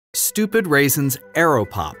Stupid Raisins Arrow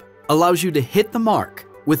Pop allows you to hit the mark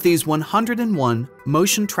with these 101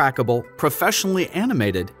 motion-trackable, professionally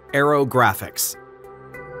animated arrow graphics.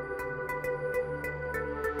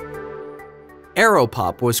 Arrow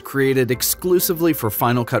Pop was created exclusively for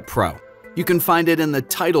Final Cut Pro. You can find it in the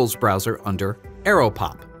Titles browser under Arrow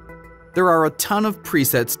Pop. There are a ton of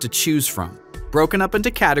presets to choose from, broken up into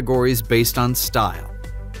categories based on style.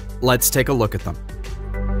 Let's take a look at them.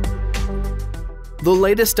 The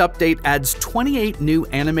latest update adds 28 new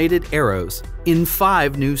animated arrows in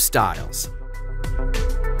 5 new styles.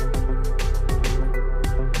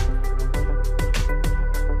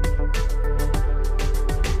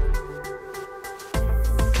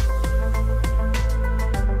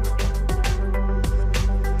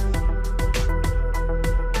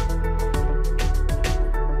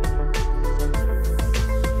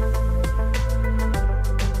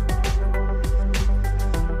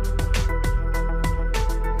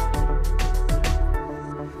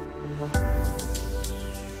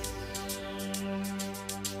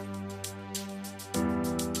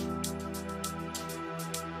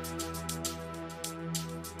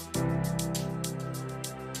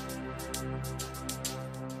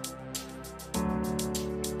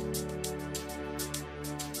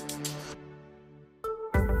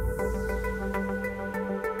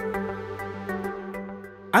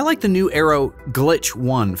 I like the new arrow Glitch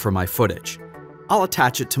 1 for my footage. I'll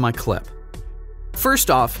attach it to my clip. First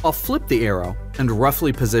off, I'll flip the arrow and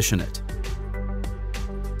roughly position it.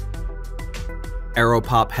 Arrow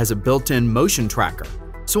Pop has a built-in motion tracker,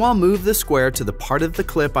 so I'll move the square to the part of the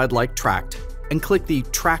clip I'd like tracked and click the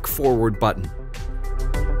Track Forward button.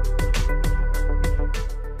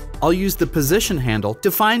 I'll use the position handle to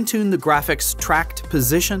fine-tune the graphic's tracked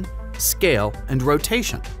position, scale, and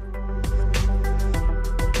rotation.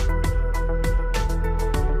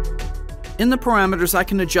 In the parameters, I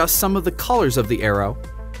can adjust some of the colors of the arrow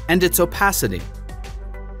and its opacity.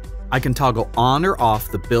 I can toggle on or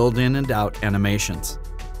off the build in and out animations.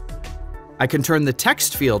 I can turn the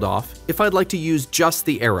text field off if I'd like to use just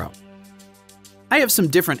the arrow. I have some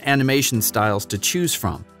different animation styles to choose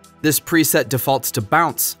from. This preset defaults to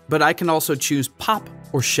bounce, but I can also choose pop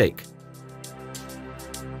or shake.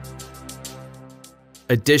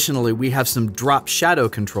 Additionally, we have some drop shadow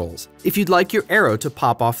controls if you'd like your arrow to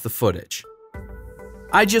pop off the footage.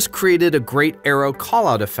 I just created a great arrow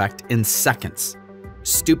callout effect in seconds.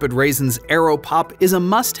 Stupid Raisins Arrow Pop is a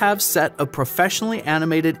must-have set of professionally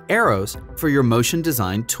animated arrows for your motion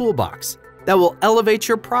design toolbox that will elevate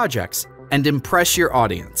your projects and impress your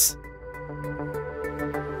audience.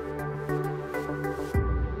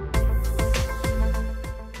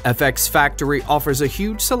 FX Factory offers a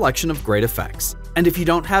huge selection of great effects, and if you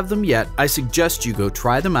don't have them yet, I suggest you go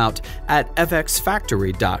try them out at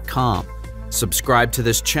fxfactory.com. Subscribe to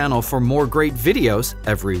this channel for more great videos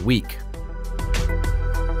every week.